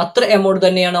എഴുതാം. അത്ര എമൗണ്ട്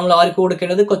തന്നെയാണ് നമ്മൾ ആർക്ക്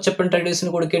കൊടുക്കേണ്ടത്, കൊച്ചപ്പൻ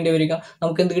ട്രേഡേഴ്സിന് കൊടുക്കേണ്ടി വരിക.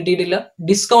 നമുക്ക് എന്ത് കിട്ടിയിട്ടില്ല,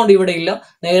 ഡിസ്കൗണ്ട് ഇവിടെ ഇല്ല.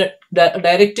 നേരെ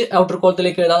ഡയറക്റ്റ് ഔട്ടർ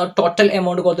കോളത്തിലേക്ക് എഴുതാം, ടോട്ടൽ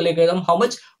എമൗണ്ട് കോളത്തിലേക്ക് എഴുതാം. How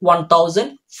much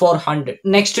 1400.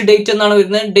 നെക്സ്റ്റ് ഡേറ്റ് എന്നാണ്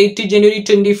വരുന്നത്, ഡേറ്റ് January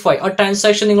 25. ആ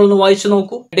ട്രാൻസാക്ഷൻ നിങ്ങളൊന്ന് വായിച്ചു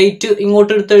നോക്കൂ. ഡേറ്റ്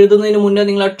ഇങ്ങോട്ട് എടുത്ത് എഴുതുന്നതിന് മുന്നേ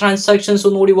നിങ്ങൾ ആ ട്രാൻസാക്ഷൻസ്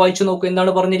ഒന്നുകൂടി വായിച്ചു നോക്കൂ.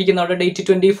 എന്താണ് പറഞ്ഞിരിക്കുന്നത് അവിടെ date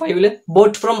 25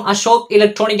 boat from Ashok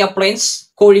electronic appliance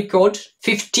Kozhikode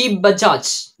 50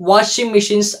 Bajaj washing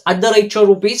machines at the rate of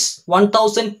rupees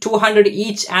 1200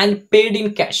 each and paid in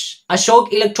cash.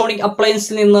 Ashok electronic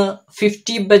അപ്ലയൻസിൽ നിന്ന്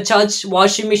 50 ബജാജ്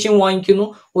വാഷിംഗ് മെഷീൻ വാങ്ങിക്കുന്നു.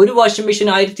 ഒരു വാഷിംഗ് മെഷീൻ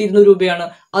 1200 രൂപയാണ്.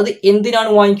 അത്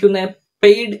എന്തിനാണ് വാങ്ങിക്കുന്നത്,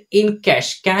 പെയ്ഡ് ഇൻ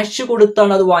ക്യാഷ്, ക്യാഷ്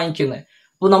കൊടുത്താണ് അത് വാങ്ങിക്കുന്നത്.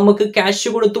 അപ്പോൾ നമുക്ക് ക്യാഷ്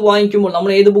കൊടുത്ത് വാങ്ങിക്കുമ്പോൾ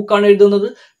നമ്മൾ ഏത് ബുക്കാണ് എഴുതുന്നത്,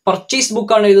 പർച്ചേസ്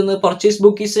ബുക്കാണ് എഴുതുന്നത്. Purchase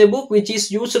book is A book which is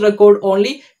used record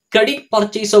only credit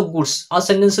purchase of goods. ആ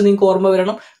സെന്റൻസ് നിങ്ങൾക്ക് ഓർമ്മ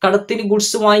വരണം. കടത്തിന്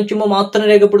ഗുഡ്സ് വാങ്ങിക്കുമ്പോൾ മാത്രം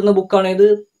രേഖപ്പെടുന്ന ബുക്കാണ് ഇത്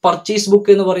പർച്ചേസ് ബുക്ക്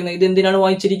എന്ന് പറയുന്നത്. ഇത് എന്തിനാണ്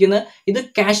വാങ്ങിച്ചിരിക്കുന്നത്, ഇത്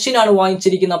ക്യാഷിനാണ്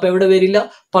വാങ്ങിച്ചിരിക്കുന്നത്. അപ്പൊ എവിടെ വരില്ല,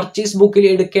 പർച്ചേസ് ബുക്കിൽ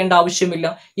എടുക്കേണ്ട ആവശ്യമില്ല.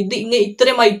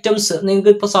 ഇത്തരം ഐറ്റംസ്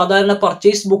നിങ്ങൾക്ക് ഇപ്പൊ സാധാരണ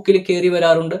പർച്ചേസ് ബുക്കിൽ കയറി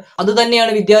വരാറുണ്ട്. അത്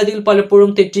തന്നെയാണ് വിദ്യാർത്ഥികൾ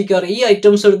പലപ്പോഴും തെറ്റിക്കാറ്. ഈ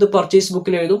ഐറ്റംസ് എടുത്ത് പർച്ചേസ്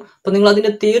ബുക്കിൽ എഴുതും. അപ്പൊ നിങ്ങൾ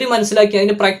അതിന്റെ തിയറി മനസ്സിലാക്കി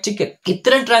അതിന്റെ പ്രാക്ടിക്കൽ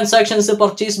ഇത്തരം ട്രാൻസാക്ഷൻസ്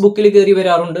പർച്ചേസ് ബുക്കിൽ കയറി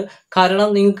വരാറുണ്ട്. കാരണം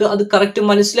നിങ്ങൾക്ക് അത് കറക്റ്റ്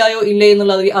മനസ്സിലായോ ഇല്ലേ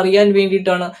എന്നുള്ളത് അറിയാൻ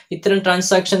വേണ്ടിയിട്ടാണ് ഇത്തരം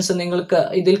ട്രാൻസാക്ഷൻസ് നിങ്ങൾക്ക്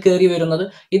ഇതിൽ കയറി വരുന്നത്.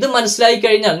 ഇത് മനസ്സിലാക്കി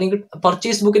കഴിഞ്ഞാൽ, നിങ്ങൾ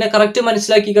പർച്ചേസ് ബുക്കിനെ കറക്റ്റ്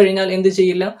മനസ്സിലാക്കി കഴിഞ്ഞാൽ എന്ത്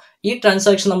ചെയ്യില്ല, ഈ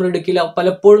ട്രാൻസാക്ഷൻ നമ്മൾ എടുക്കില്ല.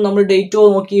 പലപ്പോഴും നമ്മൾ ഡേറ്റ്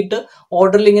നോക്കിയിട്ട്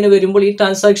ഓർഡറിൽ ഇങ്ങനെ വരുമ്പോൾ ഈ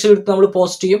ട്രാൻസാക്ഷൻ എടുത്ത് നമ്മൾ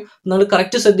പോസ്റ്റ് ചെയ്യും. നമ്മൾ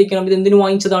കറക്റ്റ് ശ്രദ്ധിക്കണം, ഇത് എന്തിനു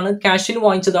വാങ്ങിച്ചതാണ്, ക്യാഷിന്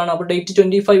വാങ്ങിച്ചതാണ്. അപ്പോൾ ഡേറ്റ്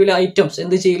 25 ഐറ്റംസ്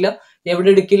എന്ത് ചെയ്യില്ല, എവിടെ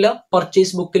എടുക്കില്ല,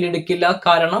 പർച്ചേസ് ബുക്കിൽ എടുക്കില്ല.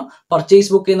 കാരണം പർച്ചേസ്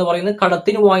ബുക്ക് എന്ന് പറയുന്നത്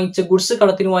കടത്തിന് വാങ്ങിച്ച ഗുഡ്സ്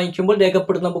കടത്തിന് വാങ്ങിക്കുമ്പോൾ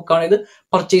രേഖപ്പെടുത്തുന്ന ബുക്കാണ് ഇത്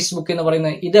പർച്ചേസ് ബുക്ക് എന്ന്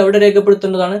പറയുന്നത്. ഇത് എവിടെ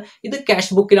രേഖപ്പെടുത്തേണ്ടതാണ്, ഇത്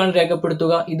ക്യാഷ് ബുക്കിലാണ്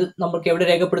രേഖപ്പെടുത്തുക. ഇത് നമുക്ക് എവിടെ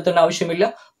രേഖപ്പെടുത്തേണ്ട ആവശ്യമില്ല,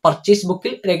 പർച്ചേസ്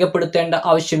ബുക്കിൽ രേഖപ്പെടുത്തേണ്ട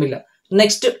ആവശ്യമില്ല.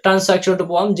 നെക്സ്റ്റ് ട്രാൻസാക്ഷനോട്ട്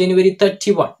പോവാം. January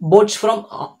 31 ബോട്ട്സ് ഫ്രം,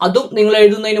 അതും നിങ്ങൾ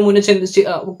എഴുതുന്നതിന് മുന്നേ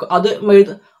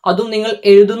അതും നിങ്ങൾ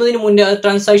എഴുതുന്നതിന് മുന്നേ ആ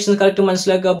ട്രാൻസാക്ഷൻ കറക്റ്റ്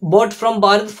മനസ്സിലാക്കുക. Boat from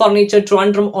Bharat furniture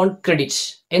Trivandrum on credit.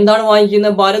 എന്താണ്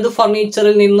വാങ്ങിക്കുന്നത്, ഭാരത്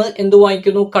ഫർണിച്ചറിൽ നിന്ന് എന്ത്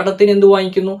വാങ്ങിക്കുന്നു, കടത്തിന് എന്ത്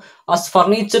വാങ്ങിക്കുന്നു, ആ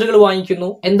ഫർണിച്ചറുകൾ വാങ്ങിക്കുന്നു.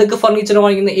 എന്തൊക്കെ ഫർണിച്ചർ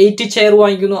വാങ്ങിക്കുന്നു, 8 ചെയർ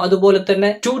വാങ്ങിക്കുന്നു. അതുപോലെ തന്നെ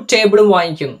 2 ടേബിളും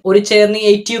വാങ്ങിക്കുന്നു. ഒരു ചെയറിന്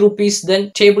 80 rupees, ദെൻ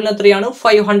ടേബിളിന് എത്രയാണ്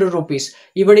 500 rupees.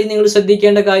 ഇവിടെ നിങ്ങൾ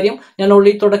ശ്രദ്ധിക്കേണ്ട കാര്യം ഞാൻ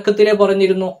ഓൾറെഡി തുടക്കത്തിലെ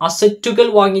പറഞ്ഞിരുന്നു, അസറ്റുകൾ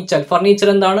വാങ്ങിച്ചാൽ, ഫർണിച്ചർ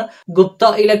എന്താണ്,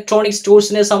 ഗുപ്ത ഇലക്ട്രോണിക്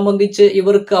സ്റ്റോഴ്സിനെ സംബന്ധിച്ച്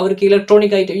അവർക്ക്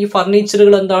ഇലക്ട്രോണിക് ഐറ്റം, ഈ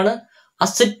ഫർണിച്ചറുകൾ എന്താണ്,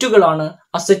 അസറ്റുകളാണ്.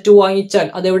 അസറ്റ് വാങ്ങിച്ചാൽ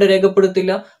അതെവിടെ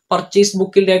രേഖപ്പെടുത്തില്ല, പർച്ചേസ്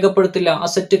ബുക്കിൽ രേഖപ്പെടുത്തില്ല.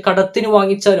 അസറ്റ് കടത്തിന്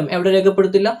വാങ്ങിച്ചാലും എവിടെ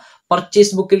രേഖപ്പെടുത്തില്ല,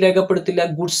 പർച്ചേസ് ബുക്കിൽ രേഖപ്പെടുത്തില്ല.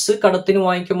 ഗുഡ്സ് കടത്തിന്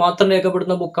വാങ്ങിക്കും മാത്രം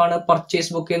രേഖപ്പെടുന്ന ബുക്കാണ്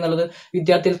പർച്ചേസ് ബുക്ക് എന്നുള്ളത്.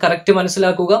 വിദ്യാർത്ഥികൾ കറക്റ്റ്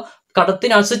മനസ്സിലാക്കുക.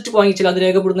 കടത്തിന് അസറ്റ് വാങ്ങിച്ചാൽ അത്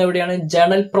രേഖപ്പെടുന്ന എവിടെയാണ്,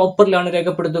 ജേണൽ പ്രോപ്പറിലാണ്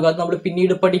രേഖപ്പെടുത്തുക. അത് നമ്മൾ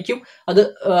പിന്നീട് പഠിക്കും. അത്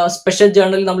സ്പെഷ്യൽ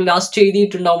ജേണലിൽ നമ്മൾ ലാസ്റ്റ്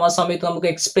എഴുതിയിട്ടുണ്ടാവും. ആ സമയത്ത് നമുക്ക്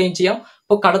എക്സ്പ്ലെയിൻ ചെയ്യാം.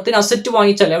 അപ്പോൾ കടത്തിന് അസറ്റ്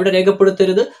വാങ്ങിച്ചാൽ എവിടെ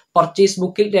രേഖപ്പെടുത്തരുത്, പർച്ചേസ്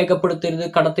ബുക്കിൽ രേഖപ്പെടുത്തരുത്.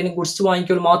 കടത്തിന് ഗുഡ്സ്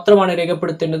വാങ്ങിക്കുമ്പോൾ മാത്രമാണ്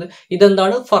രേഖപ്പെടുത്തേണ്ടത്.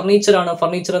 ഇതെന്താണ്, ഫർണിച്ചർ ആണ്.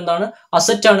 ഫർണിച്ചർ എന്താണ്,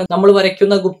 അസറ്റ് ആണ്. നമ്മൾ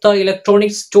വരയ്ക്കുന്ന ഗുപ്ത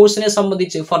ഇലക്ട്രോണിക് സ്റ്റോഴ്സിനെ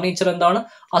സംബന്ധിച്ച് ഫർണിച്ചർ എന്താണ്,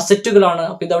 അസറ്റുകളാണ്.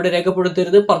 അപ്പൊ ഇതവിടെ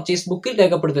രേഖപ്പെടുത്തരുത്, പർച്ചേസ് ബുക്കിൽ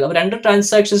രേഖപ്പെടുത്തരുത്. അപ്പൊ രണ്ട്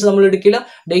ട്രാൻസാക്ഷൻസ് നമ്മൾ എടുക്കില്ല.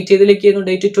 ഡേറ്റ് ഏതിലേക്ക് ആയിരുന്നു,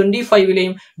 ഡേറ്റ്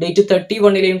 25 ഡേറ്റ്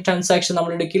 31 ട്രാൻസാക്ഷൻ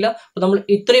നമ്മൾ എടുക്കില്ല. അപ്പൊ നമ്മൾ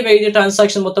ഇത്രയും എഴുതിയ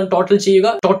ട്രാൻസാക്ഷൻ മൊത്തം ടോട്ടൽ ചെയ്യുക.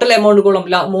 ടോട്ടൽ എമൗണ്ട് കോളം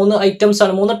 3 ഐറ്റംസ്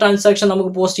ആണ്, 3 ട്രാൻസാക്ഷൻ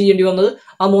നമുക്ക് പോസ്റ്റ് ചെയ്യേണ്ടി വന്നത്.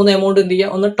 ആ 3 എമൗണ്ട് എന്ത് ചെയ്യുക,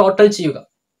 ഒന്ന് ടോട്ടൽ ചെയ്യുക.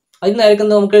 അതിന് നേരെ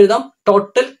നമുക്ക് എഴുതാം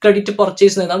ടോട്ടൽ ക്രെഡിറ്റ്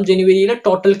പർച്ചേസ് എഴുതാം. ജനുവരിയിലെ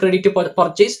ടോട്ടൽ ക്രെഡിറ്റ്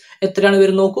പർച്ചേസ് എത്രയാണ്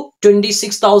വരുന്നത് നോക്കൂ,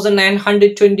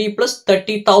 26,920 പ്ലസ്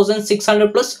 30,600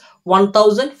 പ്ലസ്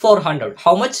 1,400.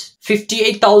 How much,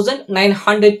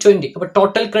 58,920. അപ്പൊ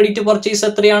ടോട്ടൽ ക്രെഡിറ്റ് പർച്ചേസ്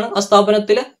എത്രയാണ്, ആ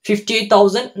സ്ഥാപനത്തില്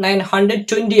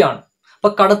 58,920 ആണ്. അപ്പൊ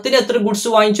കടത്തിന് എത്ര ഗുഡ്സ്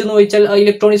വാങ്ങിച്ചു എന്ന് ചോദിച്ചാൽ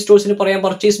ഇലക്ട്രോണിക് സ്റ്റോഴ്സിന് പറയാം,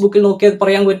 പർച്ചേസ് ബുക്കിൽ നോക്കിയാൽ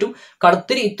പറയാൻ പറ്റും.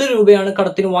 കടത്തിന് ഇത്ര രൂപയാണ്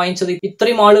കടത്തിന് വാങ്ങിച്ചത്,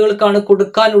 ഇത്രയും ആളുകൾക്കാണ്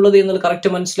കൊടുക്കാനുള്ളത് എന്നുള്ളത്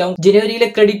കറക്റ്റ് മനസ്സിലാവും. ജനുവരിയിലെ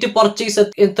ക്രെഡിറ്റ്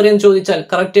പർച്ചേസ് എത്രയെന്ന് ചോദിച്ചാൽ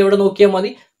കറക്റ്റ് എവിടെ നോക്കിയാൽ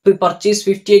മതി, പർച്ചേസ്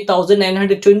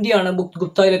 58,920 ആണ്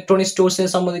ഗുപ്ത ഇലക്ട്രോണിക് സ്റ്റോഴ്സിനെ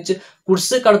സംബന്ധിച്ച്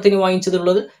ഗുഡ്സ് കടത്തിന്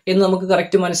വാങ്ങിച്ചതുള്ളത് എന്ന് നമുക്ക്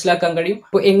കറക്റ്റ് മനസ്സിലാക്കാൻ കഴിയും.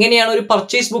 അപ്പോൾ എങ്ങനെയാണ് ഒരു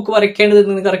പർച്ചേസ് ബുക്ക് വരയ്ക്കേണ്ടത്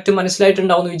എന്ന് കറക്റ്റ്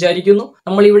മനസ്സിലായിട്ടുണ്ടാവും എന്ന് വിചാരിക്കുന്നു.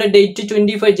 നമ്മൾ ഇവിടെ ഡേറ്റ്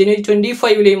 25 ജനുവരി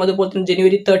 25 അതുപോലെ തന്നെ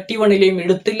ജനുവരി 31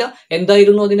 എടുത്തില്ല.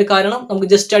 എന്തായിരുന്നു അതിന്റെ കാരണം, നമുക്ക്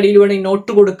ജസ്റ്റ് അടിയിൽ വേണമെങ്കിൽ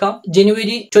നോട്ട് കൊടുക്കാം.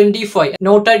 ജനുവരി 25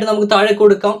 നോട്ടായിട്ട് നമുക്ക് താഴെ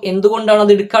കൊടുക്കാം. എന്തുകൊണ്ടാണ്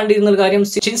അത് എടുക്കാണ്ടിരുന്ന കാര്യം,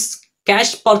 since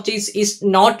cash purchase is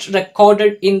not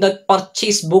recorded in the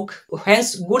purchase book, hence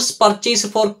goods purchased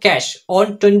for cash on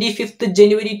 25th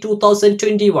January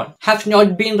 2021 have not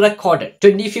been recorded.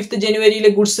 25th ജനുവരിയിലെ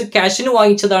goods ക്യാഷിന്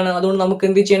വാങ്ങിച്ചതാണ്, അതുകൊണ്ട് നമുക്ക്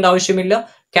എന്ത് ചെയ്യേണ്ട ആവശ്യമില്ല,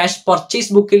 ക്യാഷ്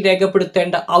പർച്ചേസ് ബുക്കിൽ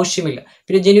രേഖപ്പെടുത്തേണ്ട ആവശ്യമില്ല.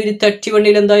 പിന്നെ ജനുവരി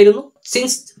 31 എന്തായിരുന്നു,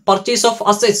 Since purchase of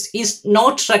assets is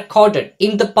not recorded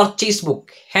in the purchase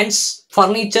book, hence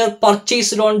furniture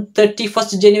purchased on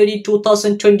 31st January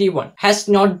 2021 has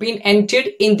not been entered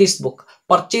in this book.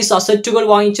 Purchase അസറ്റുകൾ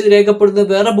വാങ്ങിച്ചത് രേഖപ്പെടുത്തുന്നത്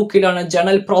വേറെ ബുക്കിലാണ്,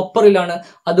 ജേണൽ പ്രോപ്പറിലാണ്.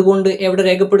 അതുകൊണ്ട് എവിടെ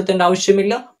രേഖപ്പെടുത്തേണ്ട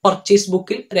ആവശ്യമില്ല, പർച്ചേസ്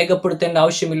ബുക്കിൽ രേഖപ്പെടുത്തേണ്ട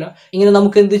ആവശ്യമില്ല. ഇങ്ങനെ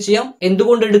നമുക്ക് എന്ത് ചെയ്യാം,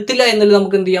 എന്തുകൊണ്ട് എടുത്തില്ല എന്നുള്ളത്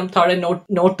നമുക്ക് എന്ത് ചെയ്യാം, താഴെ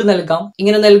നോട്ട് നൽകാം.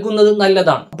 ഇങ്ങനെ നൽകുന്നത്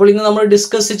നല്ലതാണ്. അപ്പോൾ ഇന്ന് നമ്മൾ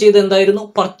ഡിസ്കസ് ചെയ്ത് എന്തായിരുന്നു,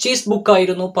 പർച്ചേസ് ബുക്ക്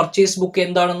ആയിരുന്നു. പർച്ചേസ് ബുക്ക്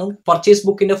എന്താണെന്നും പർച്ചേസ്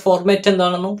ബുക്കിന്റെ ഫോർമാറ്റ്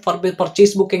എന്താണെന്നും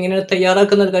പർച്ചേസ് ബുക്ക് എങ്ങനെയാണ്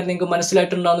തയ്യാറാക്കുന്ന കാര്യം നിങ്ങൾക്ക്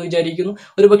മനസ്സിലായിട്ടുണ്ടാകുന്നു വിചാരിക്കുന്നു.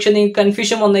 ഒരുപക്ഷെ നിങ്ങൾക്ക്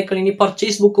കൺഫ്യൂഷൻ വന്നേക്കാം, ഇനി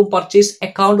പർച്ചേസ് ബുക്കും പർച്ചേസ്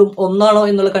അക്കൗണ്ടും ഒന്നാണോ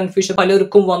എന്നുള്ള കൺഫ്യൂഷൻ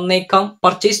പലർക്കും വന്നേക്കാം.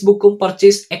 പർച്ചേസ് ബുക്കും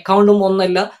പർച്ചേസ് അക്കൗണ്ടും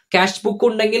ഒന്നല്ല. ക്യാഷ് ബുക്ക്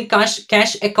ഉണ്ടെങ്കിൽ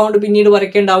ക്യാഷ് അക്കൗണ്ട് പിന്നീട്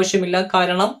വരയ്ക്കേണ്ട ആവശ്യമില്ല.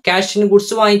 കാരണം ക്യാഷിന്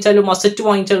ഗുഡ്സ് വാങ്ങിച്ചാലും അസറ്റ്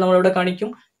വാങ്ങിച്ചാലും നമ്മൾ ഇവിടെ കാണിക്കും,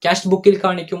 ക്യാഷ് ബുക്കിൽ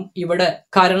കാണിക്കും ഇവിടെ.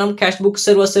 കാരണം cash book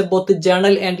serves both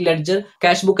journal and ledger.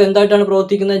 Cash book എന്തായിട്ടാണ്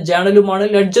പ്രവർത്തിക്കുന്നത്, ജേണലുമാണ്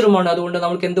ലെഡ്ജറുമാണ്. അതുകൊണ്ട്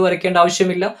നമുക്ക് എന്ത് വരയ്ക്കേണ്ട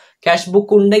ആവശ്യമില്ല. ക്യാഷ്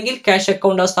ബുക്ക് ഉണ്ടെങ്കിൽ ക്യാഷ്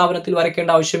അക്കൗണ്ട് ആ സ്ഥാപനത്തിൽ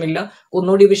വരയ്ക്കേണ്ട ആവശ്യമില്ല.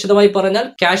 ഒന്നുകൂടി വിശദമായി പറഞ്ഞാൽ,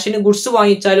 ക്യാഷിന് ഗുഡ്സ്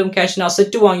വാങ്ങിച്ചാലും ക്യാഷിന്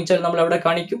അസറ്റ് വാങ്ങിച്ചാലും നമ്മൾ എവിടെ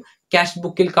കാണിക്കും, ക്യാഷ്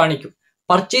ബുക്കിൽ കാണിക്കും.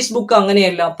 പർച്ചേസ് ബുക്ക്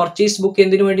അങ്ങനെയല്ല. പർച്ചേസ് ബുക്ക്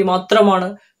എന്തിനു വേണ്ടി മാത്രമാണ്,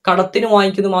 കടത്തിന്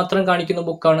വാങ്ങിക്കുന്നത് മാത്രം കാണിക്കുന്ന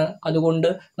ബുക്കാണ്. അതുകൊണ്ട്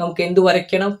നമുക്ക് എന്ത്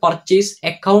വരയ്ക്കണം, പർച്ചേസ്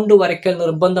അക്കൗണ്ട് വരയ്ക്കൽ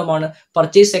നിർബന്ധമാണ്.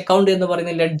 പർച്ചേസ് അക്കൗണ്ട് എന്ന്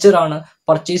പറയുന്നത് ലെഡ്ജർ ആണ്.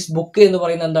 പർച്ചേസ് ബുക്ക് എന്ന്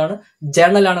പറയുന്നത് എന്താണ്,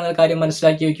 ജേണൽ ആണെന്ന കാര്യം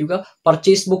മനസ്സിലാക്കി വെക്കുക.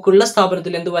 പർച്ചേസ് ബുക്ക് ഉള്ള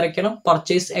സ്ഥാപനത്തിൽ എന്ത് വരയ്ക്കണം,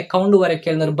 പർച്ചേസ് അക്കൗണ്ട്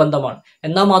വരയ്ക്കൽ നിർബന്ധമാണ്.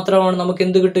 എന്നാൽ മാത്രമാണ് നമുക്ക്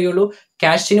എന്ത് കിട്ടുകയുള്ളൂ,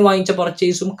 ക്യാഷിന് വാങ്ങിച്ച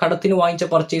പർച്ചേസും കടത്തിന് വാങ്ങിച്ച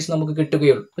പർച്ചേസും നമുക്ക്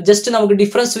കിട്ടുകയുള്ളൂ. ജസ്റ്റ് നമുക്ക്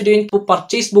difference between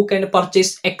purchase book and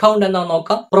purchase account എന്നാ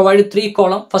നോക്കാം. Provide 3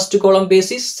 column. First column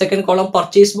basis, second column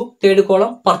purchase book, third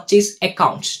column purchase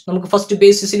accounts. നമുക്ക് ഫസ്റ്റ്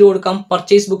ബേസിസിൽ കൊടുക്കാം,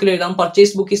 പർച്ചേസ് ബുക്കിൽ എഴുതാം.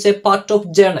 Purchase book is A part of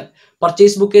journal.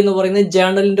 Purchase book എന്ന് പറയുന്നത്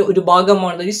ജേണലിന്റെ ഒരു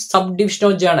ഭാഗമാണ്, സബ് ഡിവിഷൻ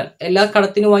ഓഫ് ജേണൽ. എല്ലാ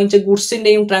കടത്തിന് വാങ്ങിച്ച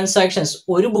ഗുഡ്സിന്റെയും ട്രാൻസാക്ഷൻസ്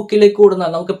ഒരു ബുക്കിലേക്ക് കൊടുന്നാൽ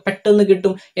നമുക്ക് പെട്ടെന്ന്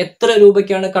കിട്ടും എത്ര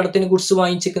രൂപയ്ക്കാണ് കടത്തിന് ഗുഡ്സ്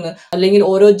വാങ്ങിച്ചിരിക്കുന്നത്. അല്ലെങ്കിൽ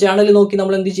ഓരോ ജേണൽ നോക്കി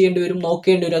നമ്മൾ എന്ത് ചെയ്യേണ്ടി വരും,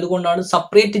 നോക്കേണ്ടി വരും. അതുകൊണ്ടാണ്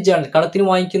സെപ്പറേറ്റ് ജേണൽ, കടത്തിന്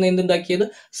വാങ്ങിക്കുന്ന എന്തുണ്ടാക്കിയത്,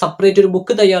 സെപ്പറേറ്റ് ഒരു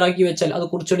ബുക്ക് തയ്യാറാക്കി വെച്ചാൽ അത്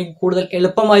കുറച്ചുകൂടി കൂടുതൽ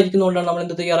എളുപ്പമായിരിക്കുന്നതുകൊണ്ടാണ് നമ്മൾ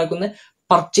എന്ത് തയ്യാറാക്കുന്നത്,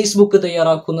 പർച്ചേസ് ബുക്ക്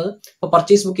തയ്യാറാക്കുന്നത്. അപ്പോൾ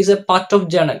purchase book is A part of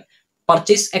journal.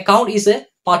 Purchase account is A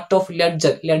part of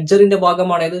ledger. ലെഡ്ജറിന്റെ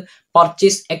ഭാഗമാണ് ഇത്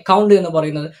പർച്ചേസ് അക്കൗണ്ട് എന്ന്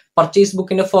പറയുന്നത്. പർച്ചേസ്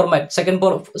ബുക്കിന്റെ ഫോർമാറ്റ്,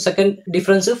 സെക്കൻഡ്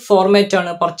ഡിഫറൻസ് ഫോർമാറ്റ്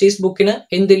ആണ്. പർച്ചേസ് ബുക്കിന്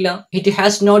എന്തില്ല, it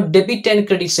has no debit and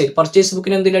credit side. Purchase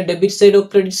ബുക്കിന് എന്തില്ല, ഡെബിറ്റ് സൈഡോ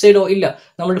ക്രെഡിറ്റ് സൈഡോ ഇല്ല.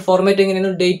 നമ്മുടെ ഫോർമാറ്റ്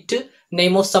എങ്ങനെയാണ്, date,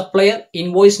 name of supplier,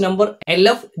 invoice number,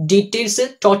 LF, details,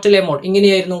 total amount.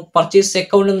 ഇങ്ങനെയായിരുന്നു. പർച്ചേസ്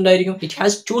അക്കൗണ്ട് എന്തായിരിക്കും, it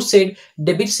has 2 side,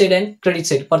 debit side and credit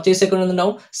side. Purchase account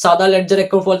ഉണ്ടാവും സാധാ ledger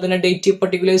account പോലെ തന്നെ date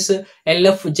particulars,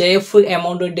 LF, JF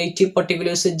amount, date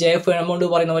particulars, JF amount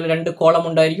പറയുന്ന പോലെ 2 column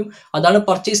ഉണ്ടായിരിക്കും. അതാണ്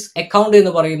പർച്ചേസ് അക്കൗണ്ട്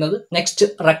എന്ന് പറയുന്നത്. Next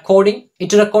recording.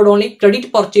 It record only credit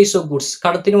purchase of goods.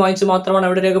 കടത്തിന് വാങ്ങിച്ച് മാത്രമാണ്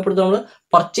അവിടെ രേഖപ്പെടുത്തുന്നത്,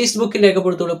 പർച്ചേസ് ബുക്കിൽ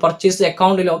രേഖപ്പെടുത്തുള്ളൂ. Purchase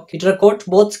അക്കൗണ്ടിലോ it record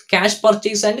both cash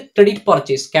purchase and credit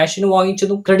purchase. ക്യാഷിന്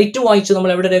വാങ്ങിച്ചതും credit വാങ്ങിച്ചതും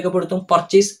നമ്മൾ എവിടെ രേഖപ്പെടുത്തും,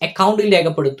 പർച്ചേസ് അക്കൗണ്ടിൽ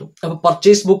രേഖപ്പെടുത്തും. അപ്പൊ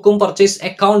പർച്ചേസ് ബുക്കും പർച്ചേസ്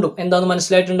അക്കൗണ്ടും എന്താണെന്ന്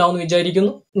മനസ്സിലായിട്ടുണ്ടാവും എന്ന്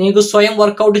വിചാരിക്കുന്നു. നിങ്ങൾക്ക് സ്വയം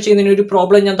വർക്ക്ഔട്ട് ചെയ്യുന്നതിന് ഒരു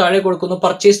പ്രോബ്ലം ഞാൻ താഴെ കൊടുക്കുന്നു.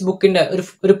 പർച്ചേസ് ബുക്കിന്റെ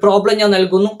ഒരു പ്രോബ്ലം ഞാൻ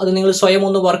നൽകുന്നു, അത് നിങ്ങൾ സ്വയം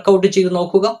ഒന്ന് വർക്ക്ഔട്ട് ചെയ്ത്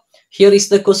നോക്കുക. Here is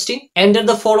the question. Enter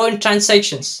the following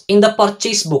transactions in the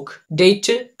purchase book. Date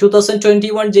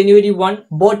 2021 January 1.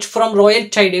 Bought from Royal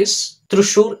Traders,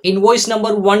 Thrissur. Invoice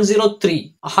number 103.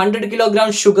 100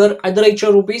 kilogram sugar at the rate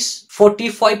of rupees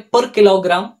 45 per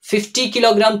kilogram. 50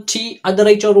 kilogram tea at the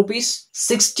rate of rupees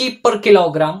 60 per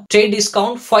kilogram. Trade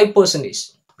discount 5%.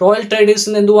 Royal Traders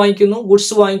എന്ത് വാങ്ങിക്കുന്നു,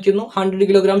 goods വാങ്ങിക്കുന്നു. 100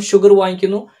 kilogram sugar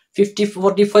വാങ്ങിക്കുന്നു.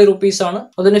 45 rupees ആണ്.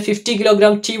 അതുതന്നെ 50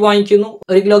 kilogram tea വാങ്ങിക്കുന്നു.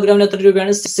 1 കിലോഗ്രാമിന് എത്ര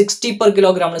രൂപയാണ്, 60 per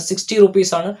കിലോഗ്രാമിന് 60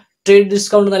 rupees ആണ്. Trade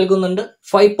discount നൽകുന്നുണ്ട്,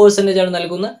 5% ആണ്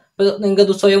നൽകുന്നത്. നിങ്ങൾക്ക്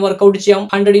അത് സ്വയം വർക്ക്ഔട്ട് ചെയ്യാം.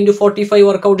 100 into 45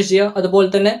 വർക്ക്ഔട്ട് ചെയ്യുക. അതുപോലെ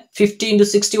തന്നെ 50 into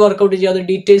 60 വർക്ക്ഔട്ട് ചെയ്യുക. അത്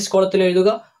ഡീറ്റെയിൽസ് കോളത്തിൽ എഴുതുക.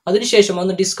 അതിനുശേഷം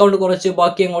അന്ന് ഡിസ്കൗണ്ട് കുറച്ച്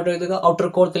ബാക്കി അങ്ങോട്ട് എഴുതുക, ഔട്ടർ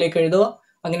കോളത്തിലേക്ക് എഴുതുക.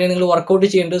 അങ്ങനെ നിങ്ങൾ വർക്ക്ഔട്ട്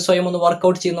ചെയ്യേണ്ടത്, സ്വയം ഒന്ന്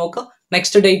വർക്ക്ഔട്ട് ചെയ്ത് നോക്കുക.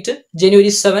 Next date January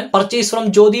 7. Purchase from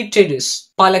Jyoti Traders,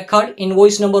 Palakkad.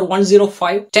 Invoice number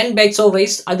 105. 10 bags of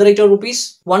rice at the rate of rupees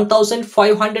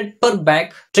 1500 per bag.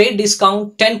 Trade discount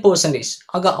 10%.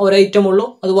 ആകെ ഒരു ഐറ്റം ഉള്ളൂ.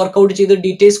 അത് വർക്ക്ഔട്ട് ചെയ്ത്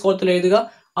ഡീറ്റെയിൽസ് കോളത്തിൽ എഴുതുക.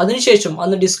 അതിനുശേഷം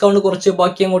അന്ന് ഡിസ്കൗണ്ട് കുറച്ച്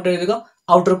ബാക്കി അങ്ങോട്ട് എഴുതുക,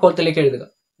 ഔട്ടർ കോളത്തിലേക്ക് എഴുതുക.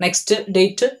 Next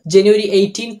date January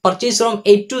 18. Purchase from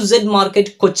A to Z Market,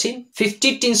 Cochin. 50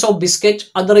 tins of biscuit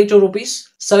at the rate of rupees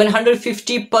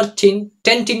 750 per tin.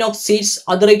 10 tin of seeds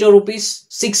at the rate of rupees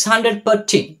 600 per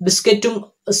tin. ബിസ്ക്കറ്റും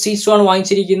സീഡ്സും ആണ്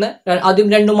വാങ്ങിച്ചിരിക്കുന്നത്. ആദ്യം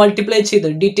രണ്ടും multiply ചെയ്ത്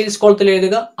details കോളത്തിൽ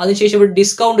എഴുതുക. അതിനുശേഷം ഇവിടെ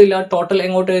discount ഇല്ല, ടോട്ടൽ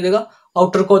എങ്ങോട്ട് എഴുതുക,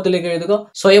 ഔട്ടർ കോളത്തിലേക്ക് എഴുതുക.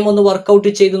 സ്വയം ഒന്ന് വർക്ക്ഔട്ട്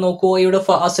ചെയ്ത് നോക്കുക. ഇവിടെ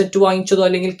അസറ്റ് വാങ്ങിച്ചതോ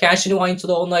അല്ലെങ്കിൽ ക്യാഷിന്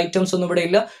വാങ്ങിച്ചതോ ഒന്നും ഐറ്റംസ് ഒന്നും ഇവിടെ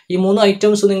ഇല്ല. ഈ 3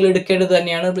 ഐറ്റംസ് നിങ്ങൾ എടുക്കേണ്ടത്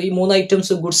തന്നെയാണ്. ഈ 3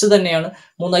 ഐറ്റംസ് ഗുഡ്സ് തന്നെയാണ്.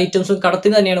 3 ഐറ്റംസും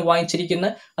കടത്തിന് തന്നെയാണ്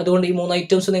വാങ്ങിച്ചിരിക്കുന്നത്. അതുകൊണ്ട് ഈ 3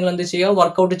 ഐറ്റംസ് നിങ്ങൾ എന്ത് ചെയ്യുക,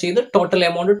 വർക്ക്ഔട്ട് ചെയ്ത് total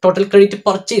amount, total credit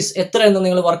purchase എത്ര എന്ന്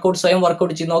നിങ്ങൾ സ്വയം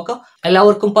വർക്ക്ഔട്ട് ചെയ്ത് നോക്കുക.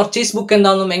 എല്ലാവർക്കും പർച്ചേസ് ബുക്ക്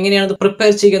എന്താണെന്നും എങ്ങനെയാണ്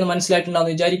പ്രിപ്പയർ ചെയ്യുക എന്ന്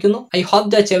മനസ്സിലായിട്ടുണ്ടാകുമെന്ന് വിചാരിക്കുന്നു. I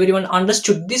hope that everyone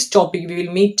understood this topic. We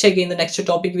will meet again in the next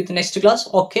topic with the next class.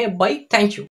 Okay, bye. Thank you.